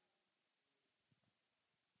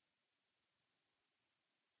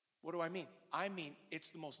 What do I mean? I mean, it's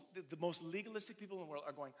the most legalistic people in the world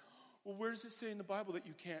are going, well, where does it say in the Bible that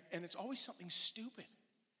you can't? And it's always something stupid.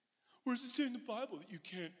 Where does it say in the Bible that you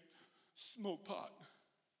can't smoke pot?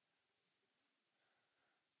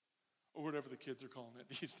 Or whatever the kids are calling it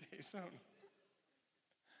these days. I don't know.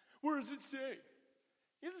 Where does it say?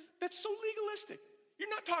 That's so legalistic. You're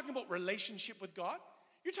not talking about relationship with God.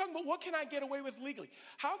 You're talking about what can I get away with legally?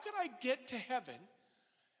 How can I get to heaven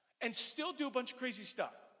and still do a bunch of crazy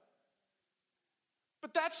stuff?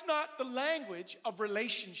 But that's not the language of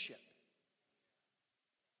relationship.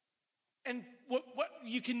 And what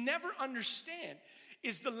you can never understand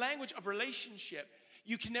is the language of relationship.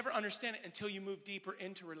 You can never understand it until you move deeper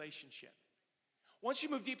into relationship. Once you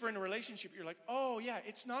move deeper into relationship, you're like, oh yeah,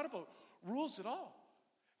 it's not about rules at all.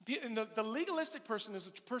 And the legalistic person is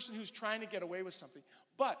a person who's trying to get away with something.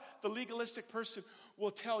 But the legalistic person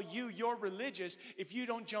will tell you you're religious if you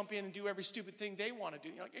don't jump in and do every stupid thing they want to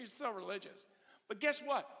do. You're like, you're so religious. But guess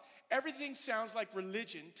what? Everything sounds like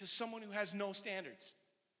religion to someone who has no standards.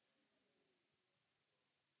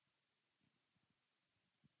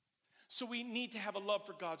 So we need to have a love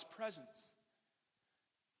for God's presence.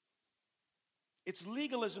 It's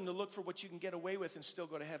legalism to look for what you can get away with and still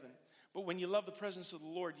go to heaven. But when you love the presence of the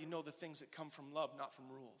Lord, you know the things that come from love, not from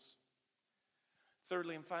rules.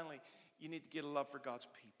 Thirdly and finally, you need to get a love for God's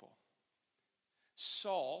people.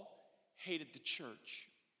 Saul hated the church.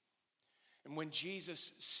 And when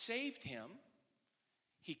Jesus saved him,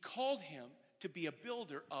 he called him to be a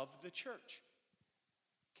builder of the church.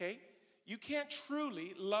 Okay? You can't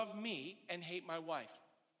truly love me and hate my wife.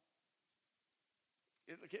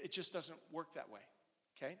 It just doesn't work that way.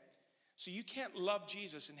 Okay? So you can't love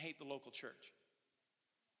Jesus and hate the local church.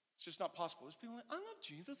 It's just not possible. There's people like, I love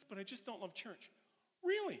Jesus, but I just don't love church.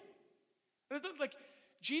 Really? Like,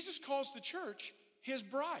 Jesus calls the church his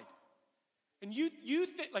bride. And you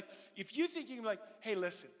think, like, if you think you can be like, hey,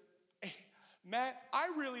 listen, hey, Matt,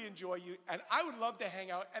 I really enjoy you, and I would love to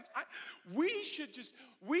hang out, and we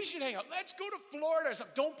should hang out. Let's go to Florida or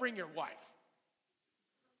something. Don't bring your wife.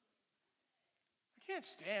 I can't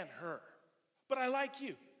stand her, but I like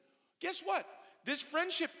you. Guess what? This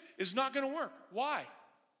friendship is not going to work. Why?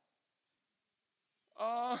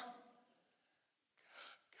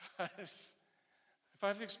 Guys, if I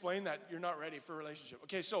have to explain that, you're not ready for a relationship.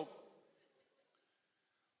 Okay, so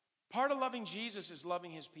part of loving Jesus is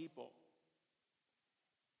loving his people.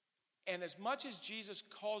 And as much as Jesus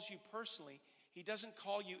calls you personally, he doesn't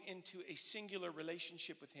call you into a singular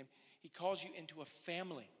relationship with him. He calls you into a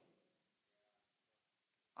family.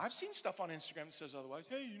 I've seen stuff on Instagram that says otherwise.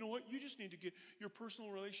 Hey, you know what? You just need to get your personal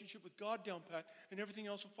relationship with God down pat and everything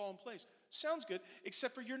else will fall in place. Sounds good,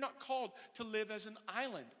 except for you're not called to live as an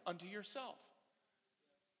island unto yourself.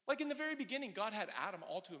 Like in the very beginning, God had Adam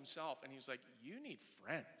all to himself, and he was like, you need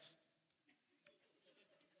friends.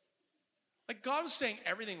 Like God was saying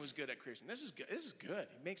everything was good at creation. This is good. This is good.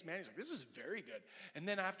 He makes man. He's like, this is very good. And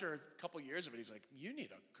then after a couple years of it, he's like, you need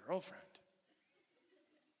a girlfriend.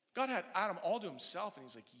 God had Adam all to himself, and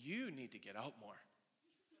he's like, you need to get out more.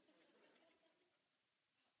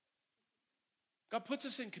 God puts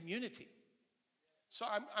us in community. So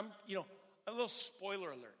I'm a little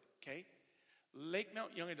spoiler alert, okay? Lake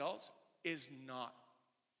Mount Young Adults is not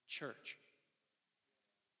church.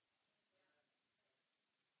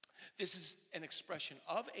 This is an expression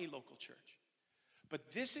of a local church.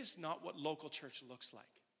 But this is not what local church looks like.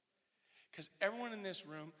 Because everyone in this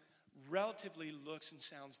room relatively looks and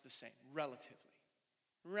sounds the same, relatively.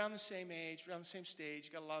 Around the same age, around the same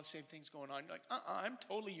stage, got a lot of the same things going on. You're like, I'm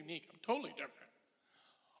totally unique. I'm totally different.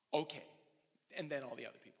 Okay. And then all the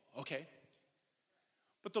other people, okay?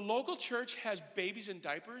 But the local church has babies in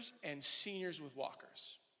diapers and seniors with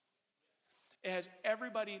walkers. It has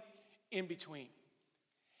everybody in between.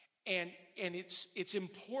 And it's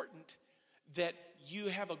important that you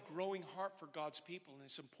have a growing heart for God's people. And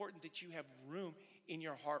it's important that you have room in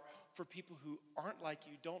your heart for people who aren't like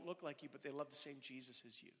you, don't look like you, but they love the same Jesus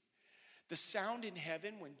as you. The sound in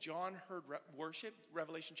heaven, when John heard worship,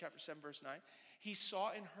 Revelation chapter 7, verse 9, he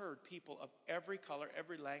saw and heard people of every color,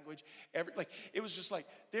 every language, it was just like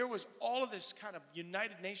there was all of this kind of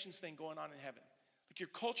United Nations thing going on in heaven. Like your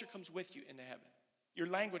culture comes with you into heaven. Your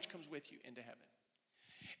language comes with you into heaven.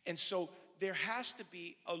 And so there has to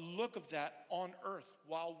be a look of that on earth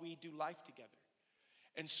while we do life together.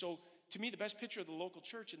 And so to me, the best picture of the local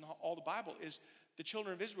church in all the Bible is the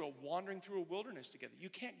children of Israel wandering through a wilderness together. You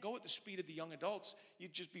can't go at the speed of the young adults.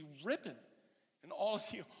 You'd just be ripping. And all of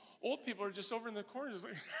the old people are just over in the corner just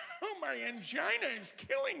like, oh, my angina is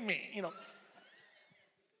killing me,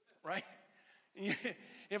 Right?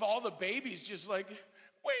 If all the babies just like, wait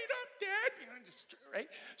up, Dad, right?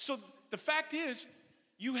 So the fact is,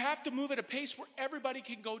 you have to move at a pace where everybody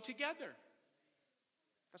can go together.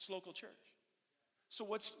 That's local church. So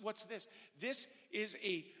what's this? This is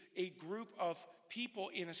a group of people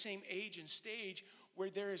in the same age and stage where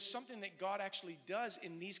there is something that God actually does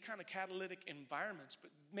in these kind of catalytic environments.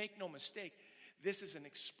 But make no mistake, this is an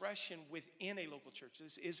expression within a local church.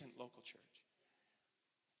 This isn't local church.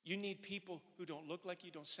 You need people who don't look like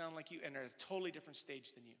you, don't sound like you, and are at a totally different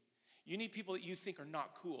stage than you. You need people that you think are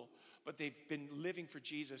not cool, but they've been living for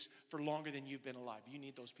Jesus for longer than you've been alive. You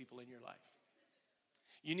need those people in your life.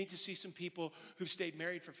 You need to see some people who've stayed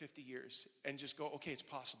married for 50 years and just go, okay, it's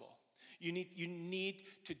possible. You need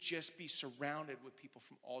to just be surrounded with people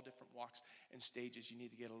from all different walks and stages. You need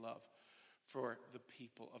to get a love for the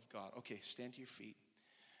people of God. Okay, stand to your feet.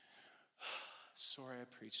 Sorry I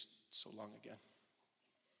preached so long again.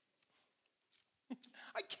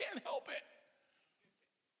 I can't help it.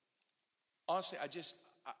 Honestly,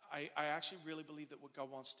 I actually really believe that what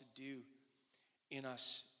God wants to do in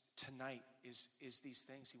us tonight is these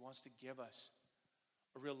things. He wants to give us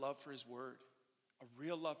a real love for his word, a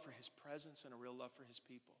real love for his presence, and a real love for his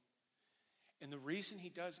people. And the reason he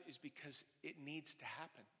does is because it needs to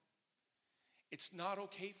happen. It's not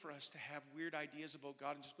okay for us to have weird ideas about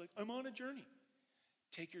God and just be like, I'm on a journey.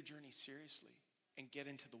 Take your journey seriously and get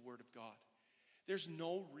into the word of God. There's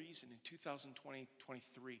no reason in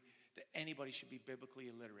 2023 that anybody should be biblically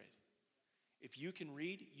illiterate. If you can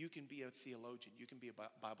read, you can be a theologian. You can be a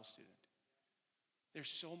Bible student. There's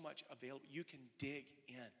so much available. You can dig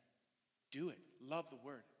in. Do it. Love the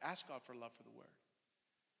word. Ask God for love for the word.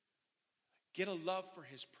 Get a love for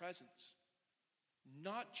his presence.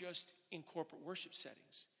 Not just in corporate worship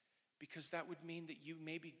settings, because that would mean that you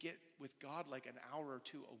maybe get with God like an hour or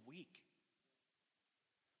two a week.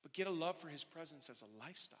 But get a love for his presence as a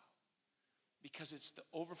lifestyle. Because it's the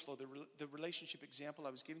overflow, the relationship example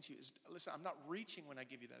I was giving to you is, listen, I'm not reaching when I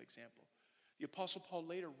give you that example. The Apostle Paul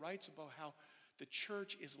later writes about how the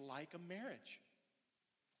church is like a marriage.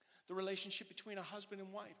 The relationship between a husband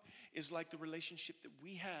and wife is like the relationship that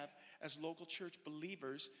we have as local church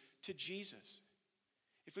believers to Jesus.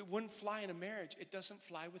 If it wouldn't fly in a marriage, it doesn't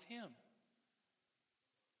fly with him.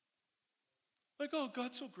 Like, oh,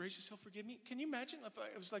 God's so gracious, he'll forgive me. Can you imagine if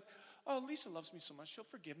I was like, oh, Lisa loves me so much, she'll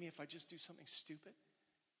forgive me if I just do something stupid?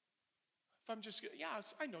 If I'm just,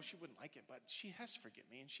 I know she wouldn't like it, but she has to forgive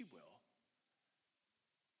me, and she will.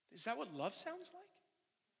 Is that what love sounds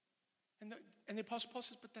like? And the Apostle Paul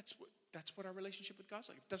says, but that's what our relationship with God's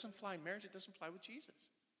like. If it doesn't fly in marriage, it doesn't fly with Jesus.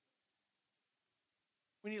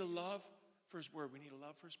 We need a love for his word. We need a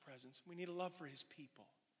love for his presence. We need a love for his people.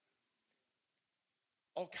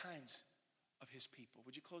 All kinds of his people.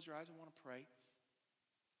 Would you close your eyes? I want to pray.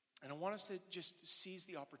 And I want us to just seize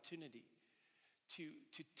the opportunity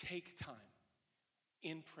to take time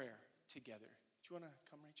in prayer together. Do you want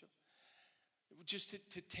to come, Rachel? Just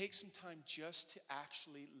to take some time just to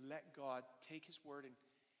actually let God take his word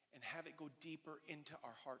and have it go deeper into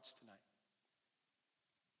our hearts tonight.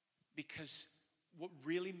 Because what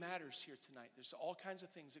really matters here tonight, there's all kinds of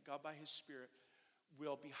things that God by his Spirit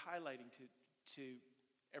will be highlighting to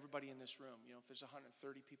everybody in this room. You know, if there's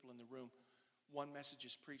 130 people in the room, one message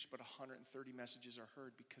is preached, but 130 messages are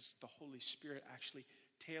heard because the Holy Spirit actually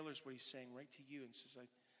tailors what he's saying right to you and says,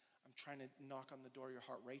 I'm trying to knock on the door of your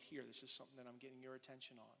heart right here. This is something that I'm getting your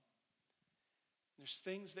attention on. There's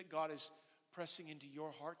things that God is pressing into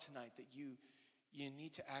your heart tonight that you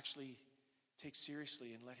need to actually take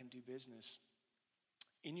seriously and let him do business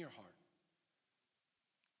in your heart.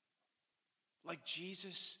 Like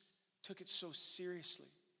Jesus took it so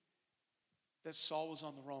seriously that Saul was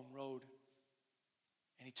on the wrong road.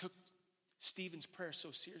 And he took Stephen's prayer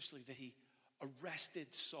so seriously that he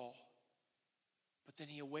arrested Saul. But then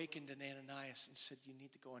he awakened in Ananias and said, you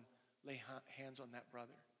need to go and lay hands on that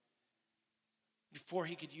brother. Before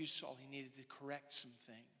he could use Saul, he needed to correct some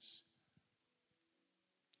things.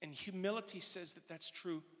 And humility says that that's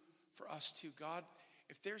true for us too. God,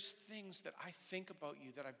 if there's things that I think about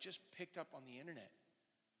you that I've just picked up on the internet,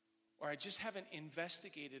 or I just haven't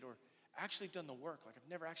investigated or actually done the work, like I've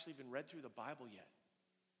never actually even read through the Bible yet.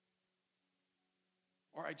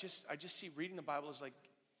 Or I just see reading the Bible as like,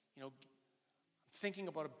 you know, I'm thinking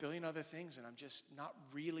about a billion other things and I'm just not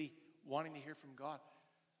really wanting to hear from God.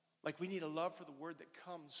 Like we need a love for the word that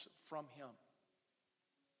comes from him.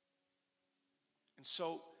 And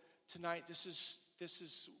so tonight, this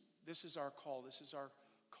is our call. This is our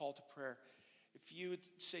call to prayer. If you would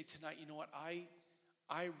say tonight, you know what, I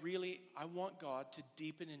want God to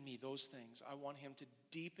deepen in me those things. I want him to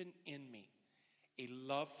deepen in me a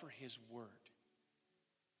love for his word.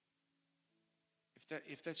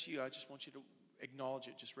 If that's you, I just want you to acknowledge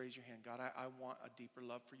it. Just raise your hand. God, I want a deeper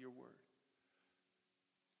love for your word.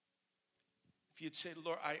 If you'd say,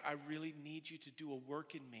 Lord, I really need you to do a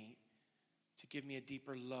work in me to give me a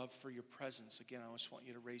deeper love for your presence. Again, I just want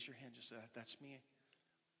you to raise your hand. Just say, that's me.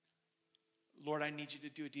 Lord, I need you to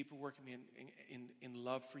do a deeper work in me in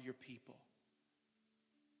love for your people.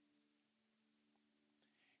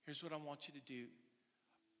 Here's what I want you to do.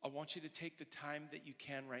 I want you to take the time that you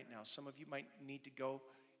can right now. Some of you might need to go,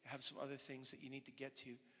 have some other things that you need to get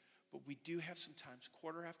to. But we do have some time. It's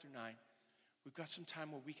 9:15. We've got some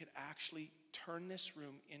time where we could actually turn this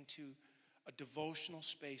room into a devotional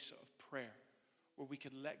space of prayer where we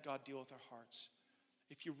could let God deal with our hearts.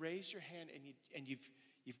 If you raise your hand and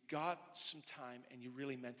you've got some time and you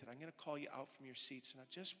really meant it, I'm going to call you out from your seats. And I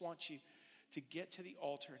just want you to get to the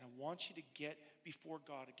altar and I want you to get before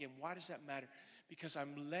God. Again, why does that matter? Because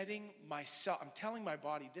I'm telling my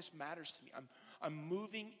body, this matters to me. I'm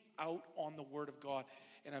moving out on the word of God.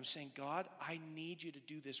 And I'm saying, God, I need you to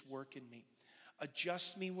do this work in me.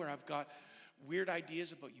 Adjust me where I've got weird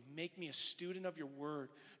ideas about you. Make me a student of your word.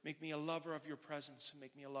 Make me a lover of your presence. And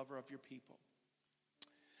make me a lover of your people.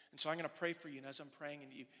 And so I'm going to pray for you. And as I'm praying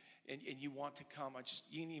and you want to come,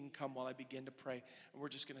 you can even come while I begin to pray. And we're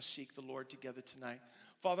just going to seek the Lord together tonight.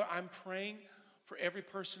 Father, I'm praying for every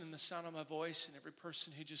person in the sound of my voice and every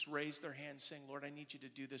person who just raised their hand saying, Lord, I need you to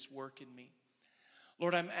do this work in me.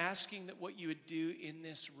 Lord, I'm asking that what you would do in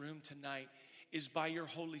this room tonight is by your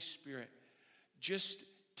Holy Spirit. Just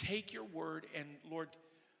take your word and, Lord,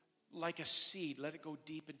 like a seed, let it go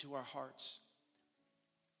deep into our hearts.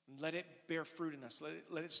 Let it bear fruit in us.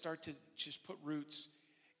 Let it start to just put roots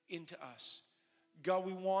into us. God,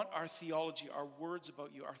 we want our theology, our words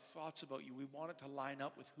about you, our thoughts about you. We want it to line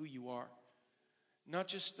up with who you are. Not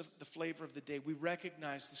just the flavor of the day. We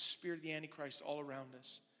recognize the spirit of the Antichrist all around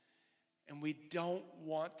us. And we don't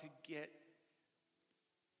want to get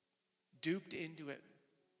duped into it.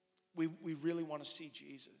 We really want to see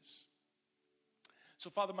Jesus. So,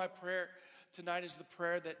 Father, my prayer tonight is the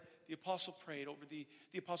prayer that the Apostle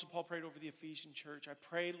Paul prayed over the Ephesian church. I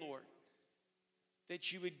pray, Lord,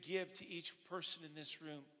 that you would give to each person in this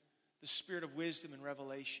room the spirit of wisdom and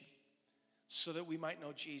revelation so that we might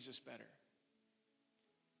know Jesus better.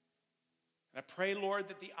 And I pray, Lord,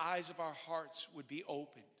 that the eyes of our hearts would be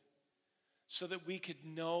opened so that we could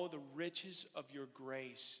know the riches of your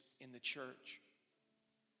grace in the church.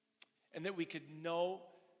 And that we could know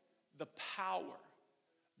the power,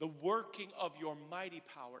 the working of your mighty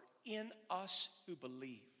power in us who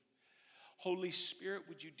believe. Holy Spirit,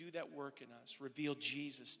 would you do that work in us? Reveal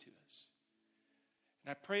Jesus to us.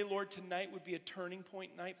 And I pray, Lord, tonight would be a turning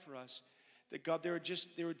point night for us. That God,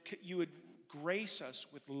 you would grace us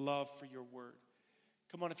with love for your word.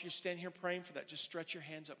 Come on, if you're standing here praying for that, just stretch your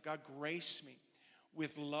hands up. God, grace me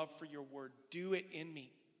with love for your word. Do it in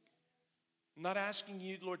me. I'm not asking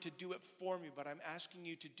you, Lord, to do it for me, but I'm asking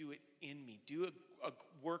you to do it in me. Do a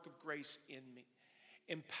work of grace in me.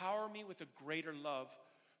 Empower me with a greater love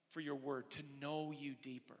for your word, to know you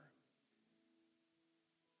deeper,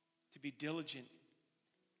 to be diligent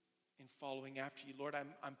in following after you. Lord,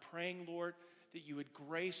 I'm praying, Lord, that you would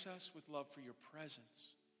grace us with love for your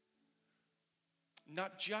presence.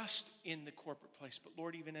 Not just in the corporate place, but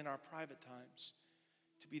Lord, even in our private times,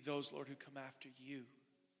 to be those, Lord, who come after you.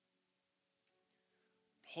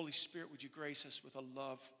 Holy Spirit, would you grace us with a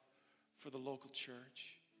love for the local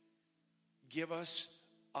church? Give us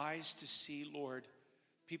eyes to see, Lord,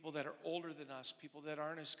 people that are older than us, people that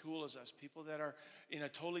aren't as cool as us, people that are in a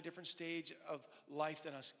totally different stage of life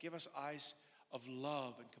than us. Give us eyes of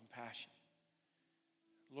love and compassion.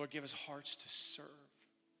 Lord, give us hearts to serve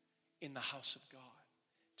in the house of God,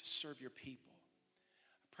 to serve your people.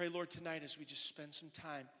 I pray, Lord, tonight as we just spend some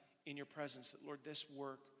time in your presence, that, Lord, this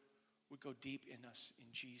work would go deep in us in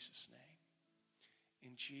Jesus' name.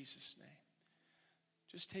 In Jesus' name.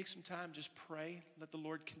 Just take some time, just pray. Let the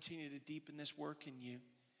Lord continue to deepen this work in you.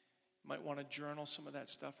 You might want to journal some of that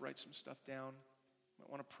stuff, write some stuff down. You might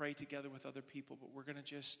want to pray together with other people, but we're going to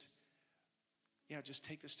just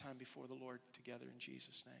take this time before the Lord together in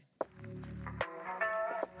Jesus' name.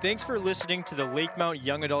 Thanks for listening to the Lakemount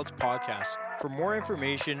Young Adults Podcast. For more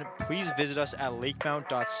information, please visit us at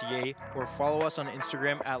lakemount.ca or follow us on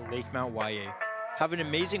Instagram at LakeMountYA. Have an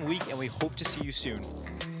amazing week, and we hope to see you soon.